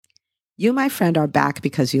You, my friend, are back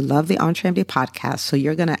because you love the EntreMD podcast, so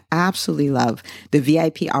you're going to absolutely love the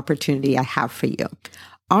VIP opportunity I have for you.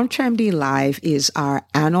 EntreMD Live is our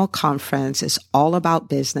annual conference. It's all about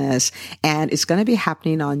business, and it's going to be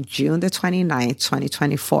happening on June the 29th,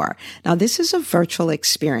 2024. Now, this is a virtual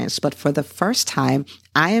experience, but for the first time,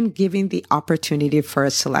 I am giving the opportunity for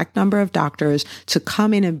a select number of doctors to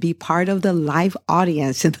come in and be part of the live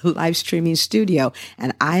audience in the live streaming studio,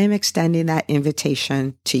 and I am extending that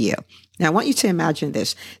invitation to you. Now, I want you to imagine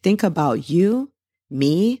this. Think about you,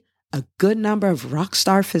 me, a good number of rock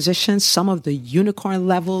star physicians, some of the unicorn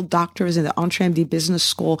level doctors in the EntreMD Business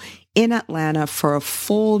School in Atlanta for a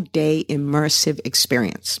full day immersive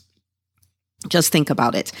experience. Just think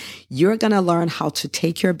about it. You're going to learn how to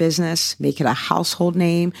take your business, make it a household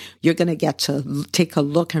name. You're going to get to take a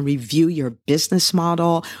look and review your business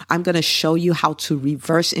model. I'm going to show you how to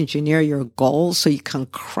reverse engineer your goals so you can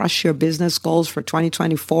crush your business goals for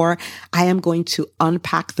 2024. I am going to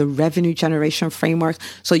unpack the revenue generation framework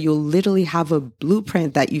so you'll literally have a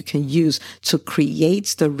blueprint that you can use to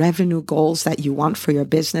create the revenue goals that you want for your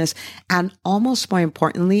business. And almost more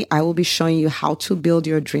importantly, I will be showing you how to build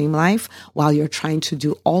your dream life while you're trying to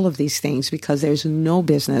do all of these things, because there's no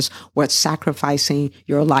business worth sacrificing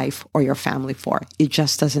your life or your family for. It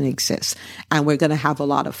just doesn't exist. And we're going to have a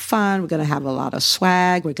lot of fun. We're going to have a lot of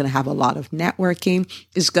swag. We're going to have a lot of networking.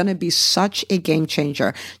 It's going to be such a game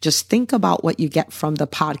changer. Just think about what you get from the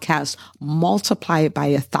podcast, multiply it by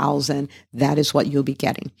 1,000. That is what you'll be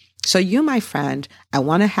getting. So you, my friend, I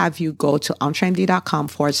want to have you go to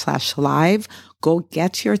entremd.com/live. Go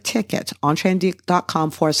get your ticket,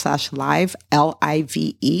 entremd.com/live,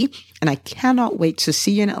 LIVE. And I cannot wait to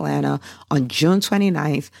see you in Atlanta on June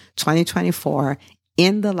 29th, 2024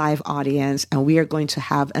 in the live audience. And we are going to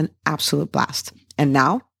have an absolute blast. And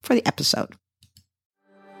now for the episode.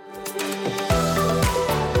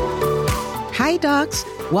 Hi, docs.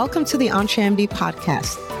 Welcome to the EntreMD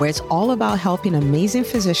podcast, where it's all about helping amazing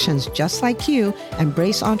physicians just like you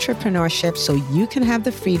embrace entrepreneurship so you can have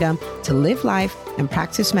the freedom to live life and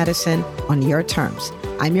practice medicine on your terms.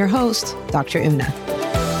 I'm your host, Dr. Una.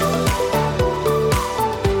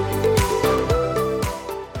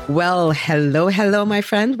 Well, hello, my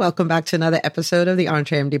friend. Welcome back to another episode of the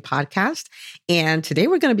EntreMD podcast. And today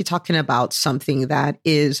we're going to be talking about something that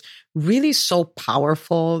is really so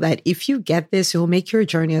powerful that if you get this, it will make your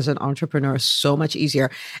journey as an entrepreneur so much easier.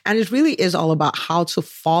 And it really is all about how to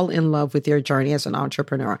fall in love with your journey as an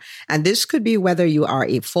entrepreneur. And this could be whether you are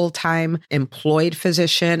a full-time employed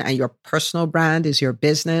physician and your personal brand is your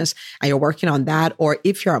business and you're working on that, or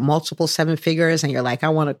if you're at multiple 7 figures and you're like, I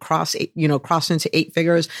want to cross into 8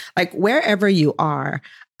 figures, like wherever you are,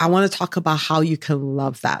 I want to talk about how you can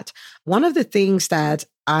love that. One of the things that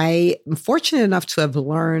I am fortunate enough to have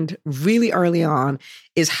learned really early on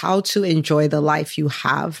is how to enjoy the life you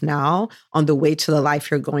have now on the way to the life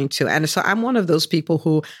you're going to. And so I'm one of those people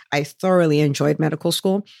who I thoroughly enjoyed medical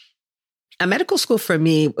school. And medical school for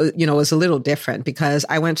me, was a little different because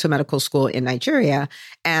I went to medical school in Nigeria,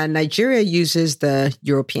 and Nigeria uses the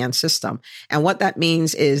European system. And what that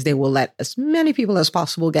means is they will let as many people as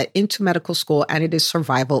possible get into medical school, and it is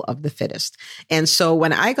survival of the fittest. And so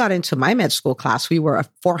when I got into my med school class, we were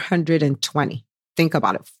 420. Think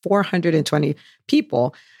about it, 420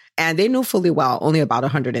 people. And they knew fully well only about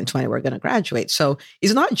 120 were going to graduate. So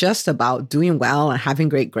it's not just about doing well and having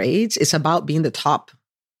great grades. It's about being the top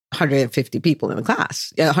 150 people in the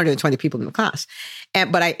class, 120 people in the class.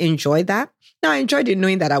 But I enjoyed that. Now, I enjoyed it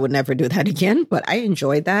knowing that I would never do that again, but I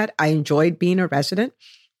enjoyed that. I enjoyed being a resident.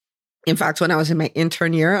 In fact, when I was in my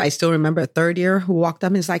intern year, I still remember a third year who walked up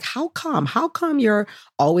and was like, how come you're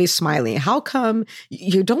always smiling? How come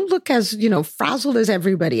you don't look as, frazzled as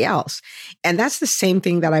everybody else? And that's the same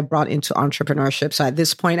thing that I brought into entrepreneurship. So at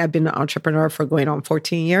this point, I've been an entrepreneur for going on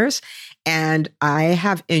 14 years. And I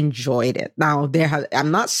have enjoyed it. Now,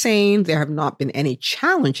 I'm not saying there have not been any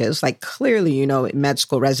challenges. Like clearly, in med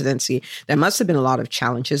school residency, there must have been a lot of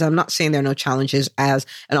challenges. I'm not saying there are no challenges as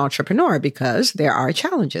an entrepreneur, because there are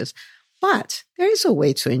challenges. But there is a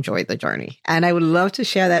way to enjoy the journey. And I would love to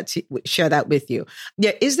share that with you.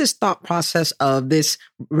 There is this thought process of this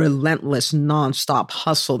relentless, nonstop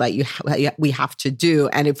hustle that we have to do.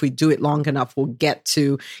 And if we do it long enough, we'll get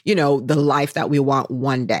to, the life that we want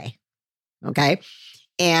one day. Okay.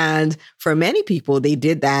 And for many people, they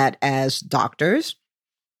did that as doctors.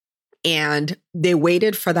 And they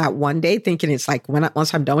waited for that one day thinking it's like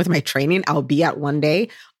once I'm done with my training, I'll be at one day,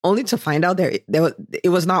 only to find out it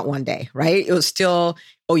was not one day, right? It was still,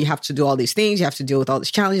 oh, you have to do all these things. You have to deal with all these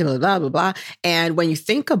challenges, blah, blah, blah, blah. And when you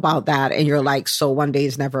think about that and you're like, so one day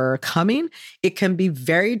is never coming, it can be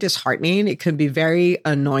very disheartening. It can be very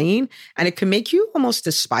annoying, and it can make you almost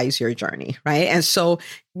despise your journey, right? And so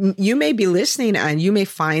you may be listening and you may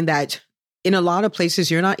find that in a lot of places,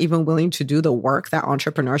 you're not even willing to do the work that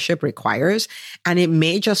entrepreneurship requires. And it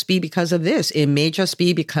may just be because of this. It may just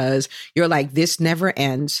be because you're like, this never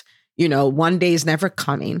ends. One day is never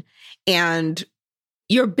coming. And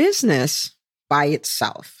your business by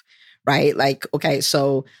itself, right? Like, okay,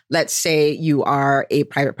 so let's say you are a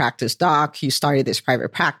private practice doc. You started this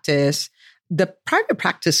private practice. The private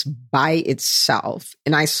practice by itself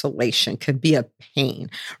in isolation can be a pain,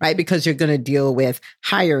 right? Because you're going to deal with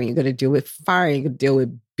hiring, you're going to deal with firing, you're going to deal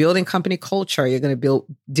with building company culture, you're going to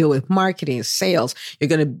deal with marketing, sales, you're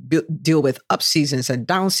going to deal with up seasons and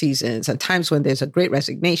down seasons and times when there's a great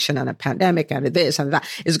resignation and a pandemic and this and that.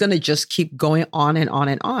 It's going to just keep going on and on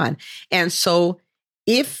and on. And so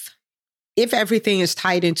if everything is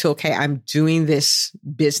tied into, okay, I'm doing this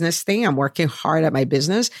business thing, I'm working hard at my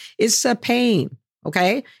business, it's a pain,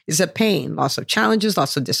 okay? It's a pain, lots of challenges,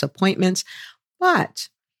 lots of disappointments. But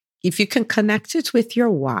if you can connect it with your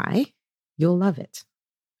why, you'll love it,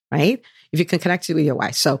 right? If you can connect it with your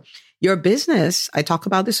why. So your business, I talk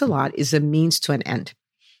about this a lot, is a means to an end.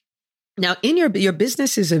 Now, in your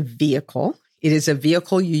business is a vehicle. It is a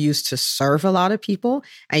vehicle you use to serve a lot of people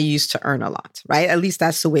and you use to earn a lot, right? At least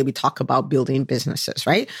that's the way we talk about building businesses,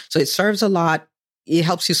 right? So it serves a lot. It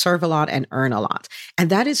helps you serve a lot and earn a lot.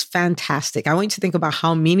 And that is fantastic. I want you to think about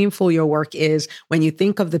how meaningful your work is when you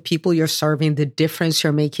think of the people you're serving, the difference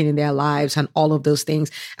you're making in their lives and all of those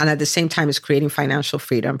things. And at the same time, it's creating financial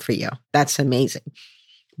freedom for you. That's amazing.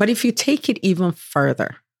 But if you take it even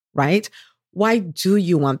further, right? Why do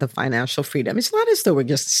you want the financial freedom? It's not as though we're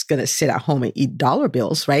just going to sit at home and eat dollar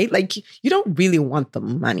bills, right? Like you don't really want the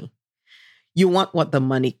money. You want what the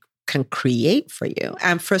money can create for you.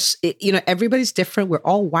 And for, everybody's different. We're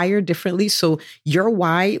all wired differently. So your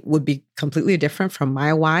why would be completely different from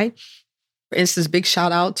my why. For instance, big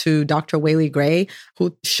shout out to Dr. Whaley Gray,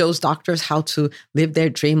 who shows doctors how to live their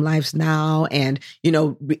dream lives now. And,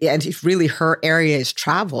 and if really her area is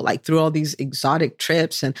travel, like through all these exotic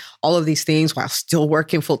trips and all of these things while still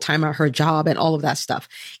working full time at her job and all of that stuff.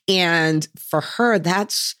 And for her,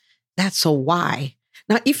 that's a why.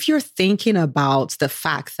 Now, if you're thinking about the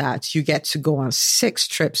fact that you get to go on 6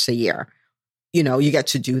 trips a year, you get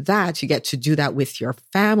to do that. You get to do that with your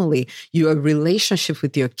family. Your relationship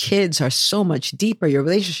with your kids are so much deeper. Your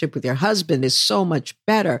relationship with your husband is so much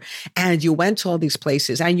better. And you went to all these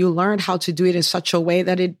places and you learned how to do it in such a way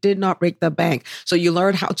that it did not break the bank. So you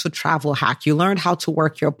learned how to travel hack. You learned how to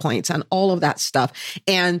work your points and all of that stuff.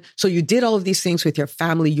 And so you did all of these things with your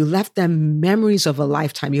family. You left them memories of a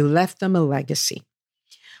lifetime. You left them a legacy.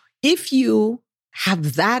 If you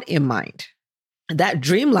have that in mind, that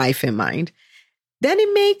dream life in mind, then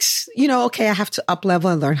it makes, okay, I have to up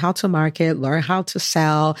level and learn how to market, learn how to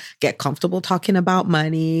sell, get comfortable talking about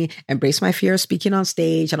money, embrace my fear of speaking on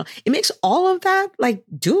stage. And it makes all of that like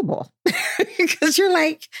doable because you're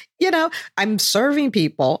like, I'm serving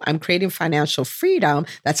people. I'm creating financial freedom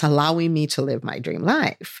that's allowing me to live my dream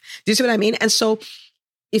life. Do you see what I mean? And so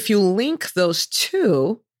if you link those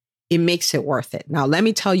two, it makes it worth it. Now, let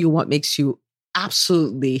me tell you what makes you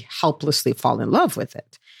absolutely helplessly fall in love with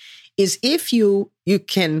it. Is if you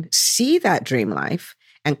can see that dream life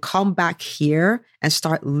and come back here and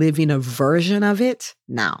start living a version of it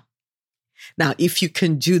now. Now, if you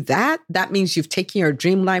can do that, that means you've taken your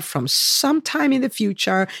dream life from sometime in the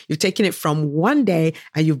future, you've taken it from one day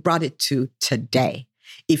and you've brought it to today.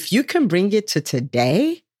 If you can bring it to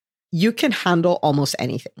today, you can handle almost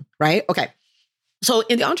anything, right? Okay. So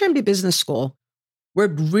in the EntreMD Business School,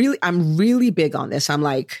 I'm really big on this. I'm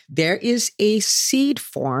like, there is a seed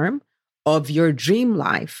form of your dream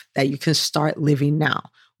life that you can start living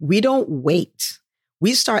now. We don't wait.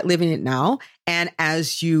 We start living it now. And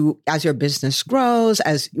as your business grows,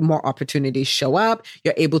 as more opportunities show up,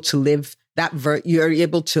 you're able to live that, you're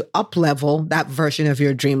able to up level that version of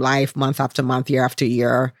your dream life month after month, year after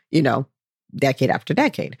year, decade after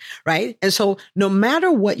decade, right? And so no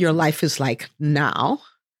matter what your life is like now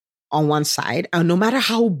on one side, and no matter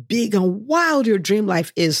how big and wild your dream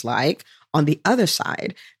life is like on the other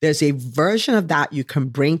side, there's a version of that you can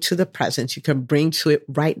bring to the present. You can bring to it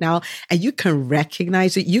right now, and you can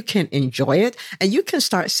recognize it. You can enjoy it, and you can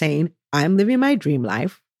start saying, I'm living my dream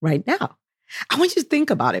life right now. I want you to think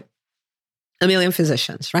about it. a million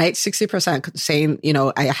physicians, right? 60% saying,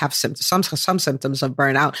 I have some symptoms of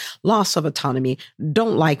burnout, loss of autonomy,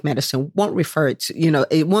 don't like medicine, won't refer it to,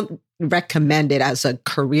 it won't recommend it as a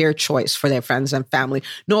career choice for their friends and family,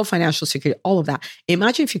 no financial security, all of that.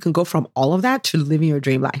 Imagine if you can go from all of that to living your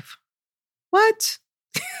dream life. What?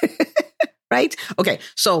 Right? Okay.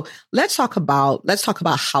 So let's talk about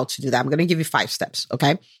how to do that. I'm going to give you 5 steps.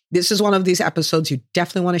 Okay. This is one of these episodes you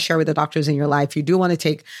definitely want to share with the doctors in your life. You do want to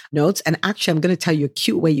take notes. And actually, I'm going to tell you a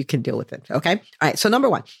cute way you can deal with it. Okay. All right. So number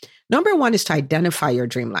one is to identify your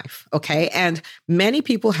dream life. Okay. And many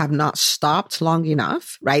people have not stopped long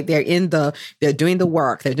enough, right? They're doing the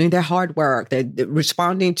work. They're doing their hard work. They're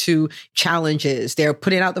responding to challenges. They're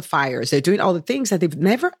putting out the fires. They're doing all the things that they've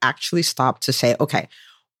never actually stopped to say, okay,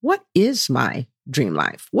 what is my dream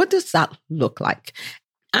life? What does that look like?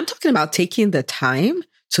 I'm talking about taking the time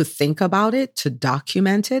to think about it, to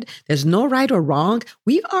document it. There's no right or wrong.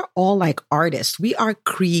 We are all like artists. We are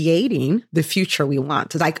creating the future we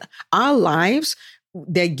want. Like our lives,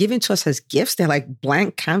 they're given to us as gifts. They're like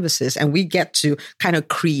blank canvases, and we get to kind of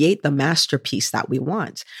create the masterpiece that we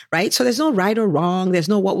want, right? So there's no right or wrong. There's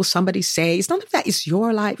no what will somebody say. It's none of that. It's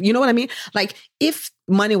your life. You know what I mean? Like if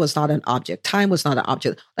money was not an object, time was not an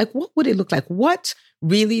object, like what would it look like? What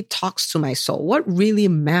really talks to my soul? What really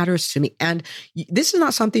matters to me? And this is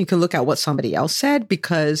not something you can look at what somebody else said,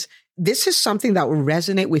 because this is something that will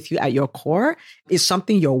resonate with you at your core. It's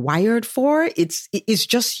something you're wired for. It's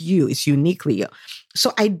just you. It's uniquely you.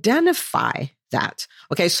 So identify that.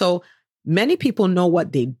 Okay. So many people know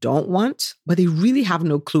what they don't want, but they really have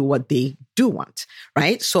no clue what they do want,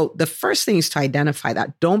 right? So the first thing is to identify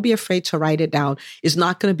that. Don't be afraid to write it down. It's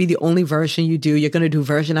not going to be the only version you do. You're going to do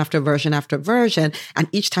version after version after version. And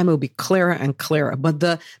each time it will be clearer and clearer. But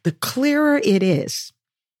the clearer it is,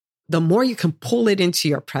 the more you can pull it into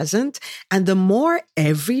your present, and the more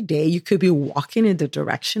every day you could be walking in the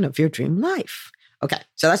direction of your dream life. Okay,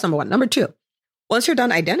 so that's number one. Number 2, once you're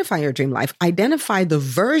done identifying your dream life, identify the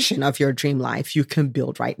version of your dream life you can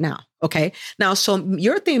build right now. Okay, now, so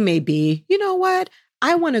your thing may be, you know what?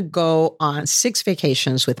 I want to go on 6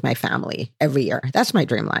 vacations with my family every year. That's my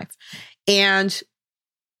dream life. And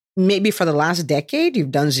maybe for the last decade,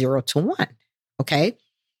 you've done 0 to 1. Okay.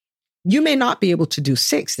 You may not be able to do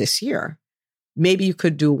 6 this year. Maybe you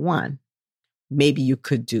could do 1. Maybe you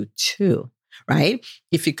could do 2, right?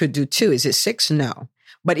 If you could do 2, is it 6? No.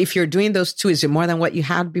 But if you're doing those 2, is it more than what you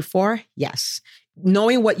had before? Yes.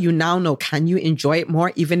 Knowing what you now know, can you enjoy it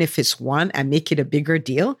more, even if it's 1, and make it a bigger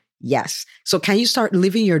deal? Yes. So can you start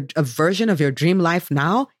living a version of your dream life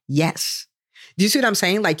now? Yes. Do you see what I'm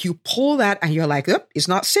saying? Like you pull that and you're like, oh, it's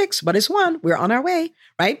not 6, but it's 1. We're on our way,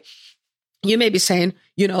 right? You may be saying,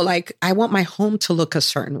 like, I want my home to look a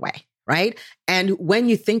certain way, right? And when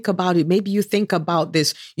you think about it, maybe you think about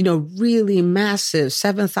this, really massive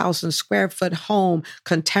 7,000 square foot home,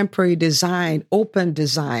 contemporary design, open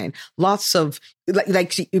design, lots of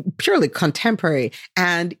like purely contemporary.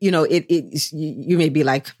 And, you may be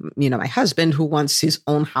like, my husband who wants his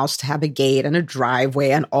own house to have a gate and a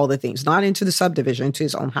driveway and all the things, not into the subdivision, into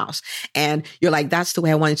his own house. And you're like, that's the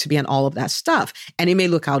way I want it to be, and all of that stuff. And it may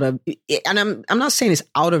look out of, and I'm not saying it's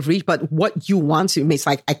out of reach, but what you want to, it's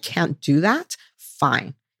like, I can't do that.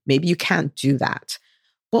 Fine. Maybe you can't do that.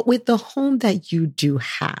 But with the home that you do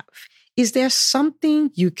have, is there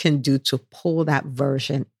something you can do to pull that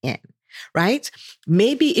version in? Right?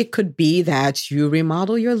 Maybe it could be that you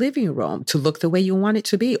remodel your living room to look the way you want it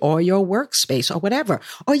to be, or your workspace, or whatever.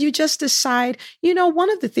 Or you just decide,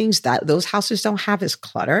 one of the things that those houses don't have is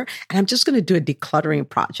clutter. And I'm just going to do a decluttering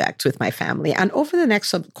project with my family. And over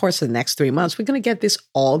the course of the next 3 months, we're going to get this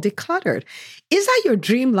all decluttered. Is that your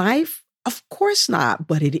dream life? Of course not,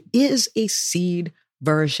 but it is a seed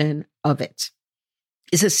version of it.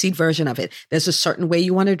 It's a seed version of it. There's a certain way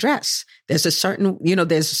you want to dress. There's a certain,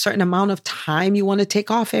 there's a certain amount of time you want to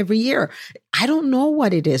take off every year. I don't know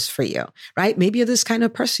what it is for you, right? Maybe you're this kind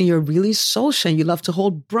of person. You're really social and you love to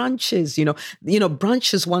hold brunches,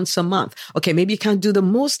 brunches once a month. Okay. Maybe you can't do the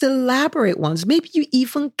most elaborate ones. Maybe you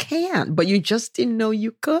even can, but you just didn't know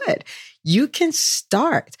you could. You can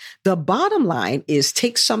start. The bottom line is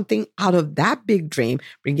take something out of that big dream,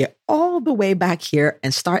 bring it all the way back here,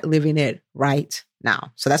 and start living it right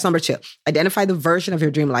now. So that's number 2. Identify the version of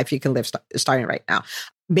your dream life you can live starting right now.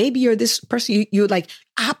 Maybe you're this person, you like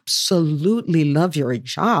absolutely love your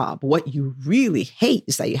job. What you really hate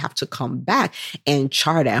is that you have to come back and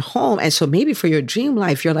chart at home. And so maybe for your dream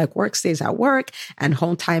life, you're like, work stays at work and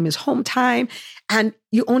home time is home time. And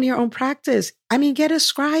you own your own practice. Get a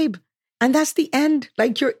scribe. And that's the end.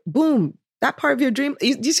 Like boom, that part of your dream.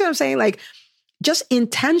 You see what I'm saying? Like just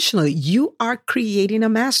intentionally, you are creating a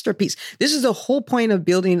masterpiece. This is the whole point of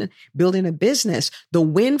building a business. The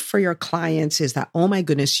win for your clients is that, oh my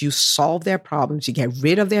goodness, you solve their problems. You get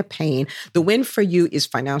rid of their pain. The win for you is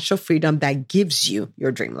financial freedom that gives you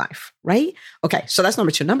your dream life, right? Okay. So that's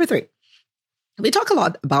number 2. Number 3. We talk a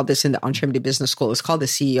lot about this in the EntreMD Business School. It's called the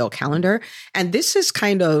CEO calendar. And this is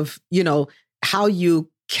kind of, how you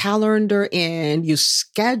calendar in, you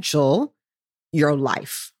schedule your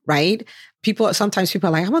life, right? Sometimes people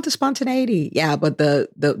are like, I want the spontaneity. Yeah, but the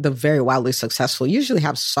very wildly successful usually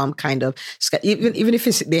have some kind of, even if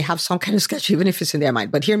they have some kind of schedule, even if it's in their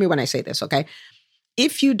mind. But hear me when I say this, okay?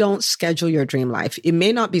 If you don't schedule your dream life, it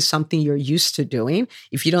may not be something you're used to doing.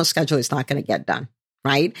 If you don't schedule, it's not going to get done.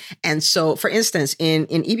 Right. And so, for instance, in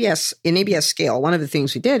ABS Scale, one of the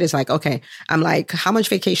things we did is like, okay, I'm like, how much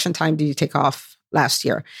vacation time did you take off last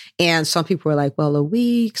year? And some people were like, well, a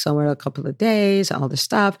week, some were a couple of days, and all this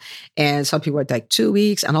stuff. And some people were like 2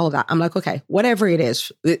 weeks and all of that. I'm like, okay, whatever it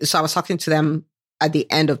is. So I was talking to them at the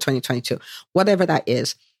end of 2022, whatever that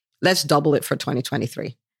is, let's double it for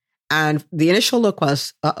 2023. And the initial look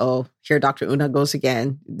was, here Dr. Una goes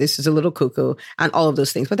again. This is a little cuckoo and all of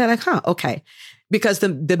those things. But they're like, okay. Because the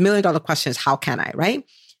 $1 million question is, how can I, right?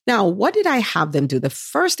 Now, what did I have them do? The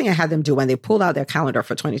first thing I had them do when they pulled out their calendar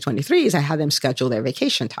for 2023 is I had them schedule their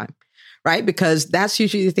vacation time, right? Because that's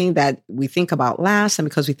usually the thing that we think about last. And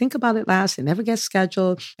because we think about it last, it never gets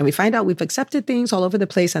scheduled. And we find out we've accepted things all over the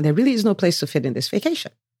place and there really is no place to fit in this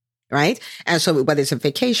vacation. Right. And so whether it's a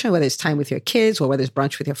vacation, whether it's time with your kids, or whether it's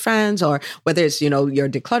brunch with your friends, or whether it's, your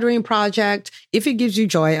decluttering project, if it gives you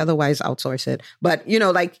joy, otherwise outsource it. But,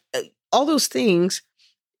 all those things,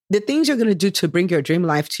 the things you're going to do to bring your dream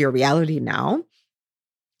life to your reality now,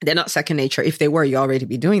 they're not second nature. If they were, you already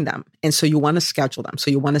be doing them. And so you want to schedule them. So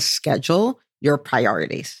you want to schedule your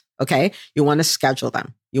priorities. Okay. You want to schedule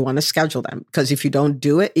them. Because if you don't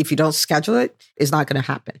do it, if you don't schedule it, it's not going to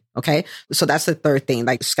happen. Okay. So that's the third thing,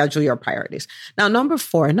 like schedule your priorities. Now, number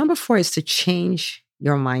four is to change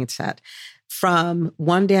your mindset from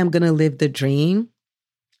one day I'm going to live the dream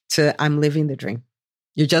to I'm living the dream.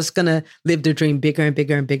 You're just going to live the dream bigger and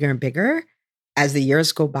bigger and bigger and bigger as the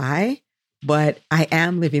years go by. But I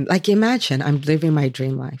am living, like, imagine I'm living my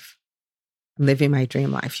dream life. I'm living my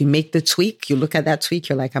dream life. You make the tweak, you look at that tweak,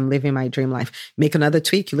 you're like, I'm living my dream life. Make another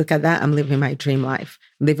tweak, you look at that, I'm living my dream life.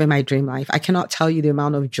 I'm living my dream life. I cannot tell you the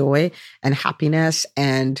amount of joy and happiness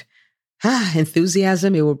and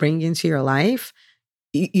enthusiasm it will bring into your life.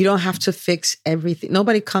 You don't have to fix everything.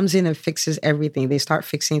 Nobody comes in and fixes everything. They start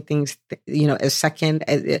fixing things,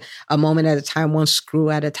 a moment at a time, one screw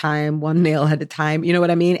at a time, one nail at a time. You know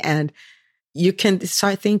what I mean? And you can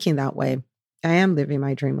start thinking that way. I am living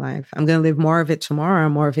my dream life. I'm going to live more of it tomorrow,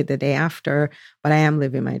 more of it the day after, but I am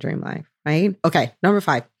living my dream life, right? Okay, number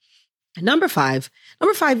five. Number five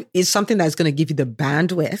is something that's going to give you the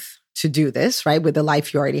bandwidth to do this, right? With the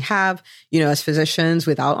life you already have. As physicians,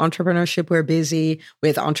 without entrepreneurship, we're busy.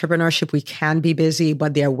 With entrepreneurship, we can be busy,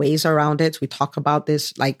 but there are ways around it. We talk about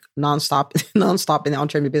this like nonstop in the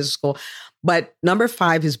EntreMD Business School. But number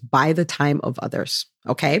 5 is buy the time of others,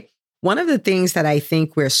 okay? One of the things that I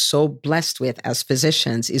think we're so blessed with as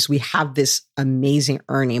physicians is we have this amazing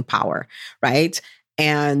earning power, right?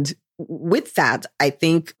 And with that, I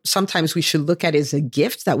think sometimes we should look at it as a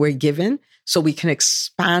gift that we're given so we can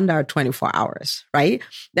expand our 24 hours, right?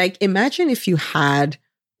 Like imagine if you had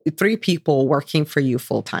 3 people working for you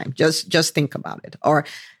full time. Just think about it. Or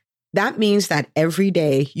that means that every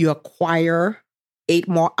day you acquire 8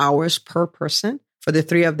 more hours per person. For the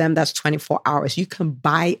 3 of them, that's 24 hours. You can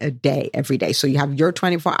buy a day every day. So you have your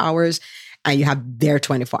 24 hours and you have their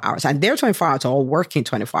 24 hours. And their 24 hours are all working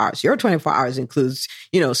 24 hours. Your 24 hours includes,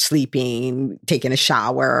 sleeping, taking a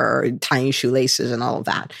shower, tying shoelaces and all of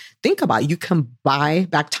that. Think about it. You can buy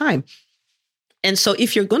back time. And so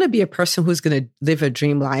if you're going to be a person who's going to live a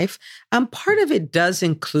dream life, part of it does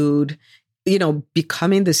include,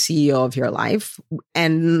 becoming the CEO of your life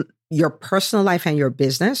and your personal life and your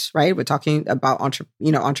business, right? We're talking about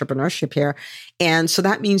entrepreneurship here. And so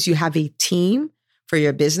that means you have a team for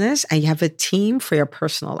your business and you have a team for your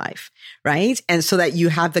personal life, right? And so that you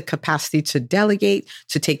have the capacity to delegate,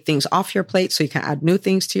 to take things off your plate so you can add new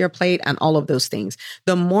things to your plate and all of those things.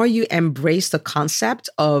 The more you embrace the concept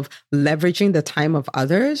of leveraging the time of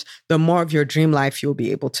others, the more of your dream life you'll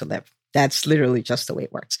be able to live. That's literally just the way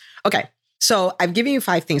it works. Okay. So I've given you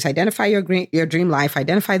 5 things. Identify your dream life.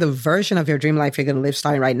 Identify the version of your dream life you're going to live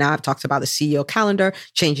starting right now. I've talked about the CEO calendar,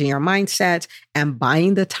 changing your mindset, and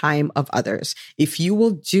buying the time of others. If you will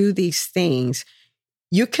do these things,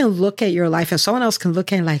 you can look at your life and someone else can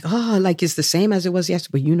look at it like, it's the same as it was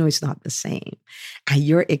yesterday, but it's not the same. And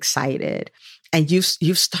you're excited. And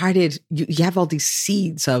you've started, you have all these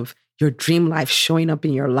seeds of your dream life showing up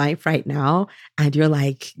in your life right now. And you're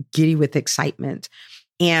like giddy with excitement.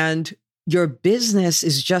 And your business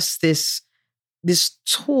is just this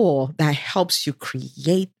tool that helps you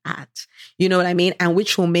create that. You know what I mean? And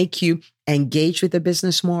which will make you engage with the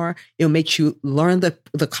business more. It'll make you learn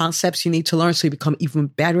the concepts you need to learn so you become even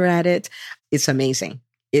better at it. It's amazing.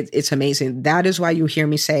 It's amazing. That is why you hear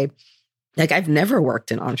me say, like, I've never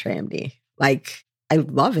worked in EntreMD. Like, I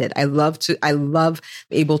love it. I love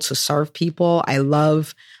able to serve people. I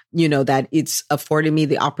love, that it's afforded me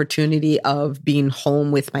the opportunity of being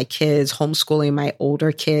home with my kids, homeschooling my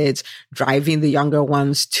older kids, driving the younger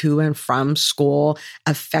ones to and from school,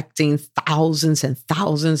 affecting thousands and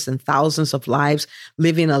thousands and thousands of lives,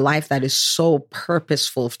 living a life that is so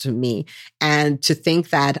purposeful to me. And to think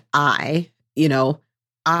that I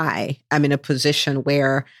am in a position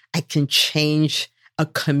where I can change a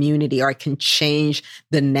community, or I can change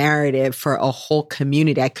the narrative for a whole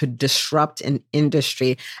community. I could disrupt an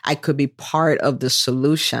industry. I could be part of the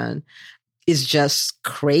solution. Is just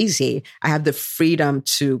crazy. I have the freedom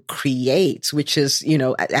to create, which is,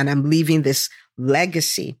 and I'm leaving this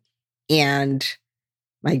legacy. And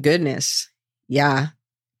my goodness, yeah,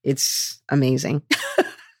 it's amazing.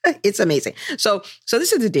 It's amazing. So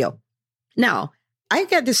this is the deal. Now, I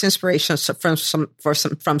get this inspiration from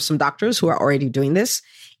some doctors who are already doing this,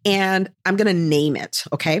 and I'm going to name it.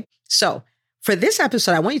 Okay. So for this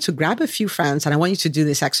episode, I want you to grab a few friends and I want you to do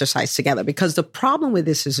this exercise together, because the problem with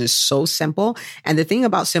this is it's so simple. And the thing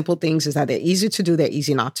about simple things is that they're easy to do. They're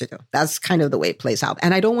easy not to do. That's kind of the way it plays out.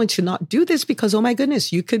 And I don't want you to not do this because, oh my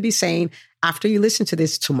goodness, you could be saying after you listen to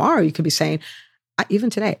this tomorrow, you could be saying, even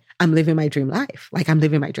today, I'm living my dream life. Like, I'm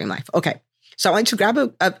living my dream life. Okay. So I want you to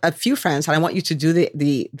grab a few friends and I want you to do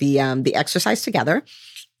the exercise together.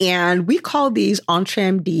 And we call these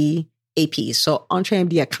EntreMD APs. So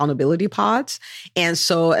EntreMD accountability pods. And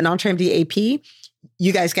so an EntreMD AP,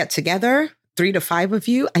 you guys get together, 3 to 5 of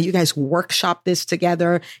you, and you guys workshop this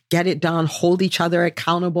together, get it done, hold each other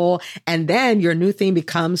accountable. And then your new thing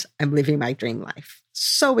becomes, I'm living my dream life.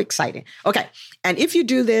 So exciting. Okay. And if you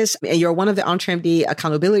do this and you're one of the EntreMD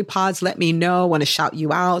accountability pods, let me know. I want to shout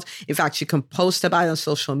you out. In fact, you can post about it on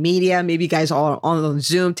social media. Maybe you guys are on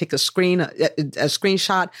Zoom, take a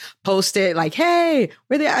screenshot, post it like, hey,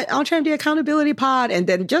 we're the EntreMD accountability pod. And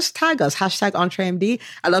then just tag us, #EntreMD.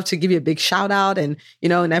 I love to give you a big shout out, and,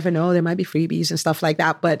 never know, there might be freebies and stuff like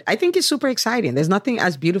that. But I think it's super exciting. There's nothing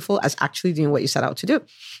as beautiful as actually doing what you set out to do.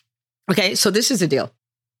 Okay. So this is the deal.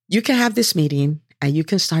 You can have this meeting and you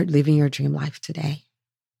can start living your dream life today.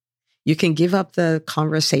 You can give up the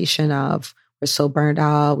conversation of, we're so burned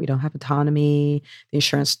out, we don't have autonomy, the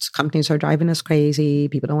insurance companies are driving us crazy,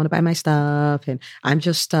 people don't want to buy my stuff, and I'm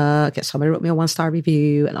just stuck, and somebody wrote me a 1-star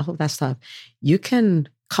review, and all of that stuff. You can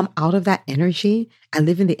come out of that energy and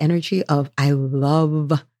live in the energy of, I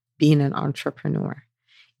love being an entrepreneur.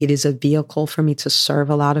 It is a vehicle for me to serve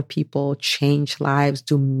a lot of people, change lives,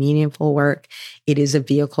 do meaningful work. It is a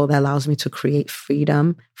vehicle that allows me to create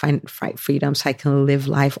freedom, find freedom so I can live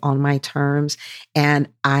life on my terms. And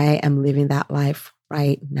I am living that life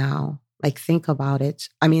right now. Like, think about it.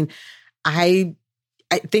 I mean, I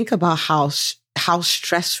think about how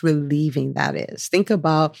stress relieving that is. Think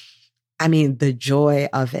about, the joy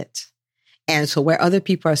of it. And so where other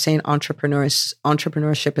people are saying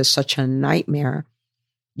entrepreneurship is such a nightmare,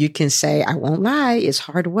 you can say, I won't lie, it's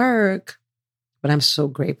hard work, but I'm so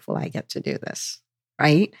grateful I get to do this,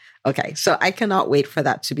 right? Okay, so I cannot wait for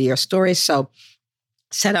that to be your story. So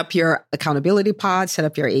set up your accountability pod, set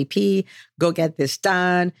up your AP, go get this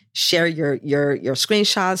done, share your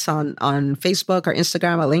screenshots on Facebook or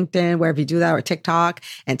Instagram or LinkedIn, wherever you do that, or TikTok,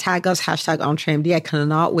 and tag us, #EntreMD. I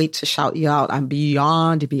cannot wait to shout you out. I'm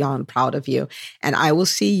beyond proud of you. And I will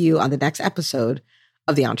see you on the next episode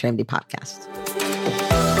of the EntreMD podcast.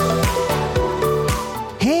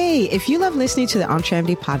 Hey, if you love listening to the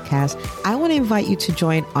EntreMD podcast, I want to invite you to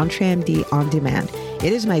join EntreMD On Demand.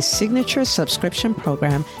 It is my signature subscription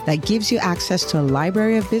program that gives you access to a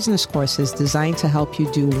library of business courses designed to help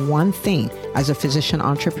you do one thing as a physician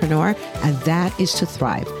entrepreneur, and that is to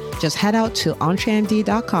thrive. Just head out to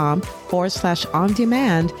entremd.com/on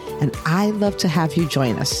demand, and I'd love to have you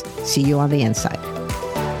join us. See you on the inside.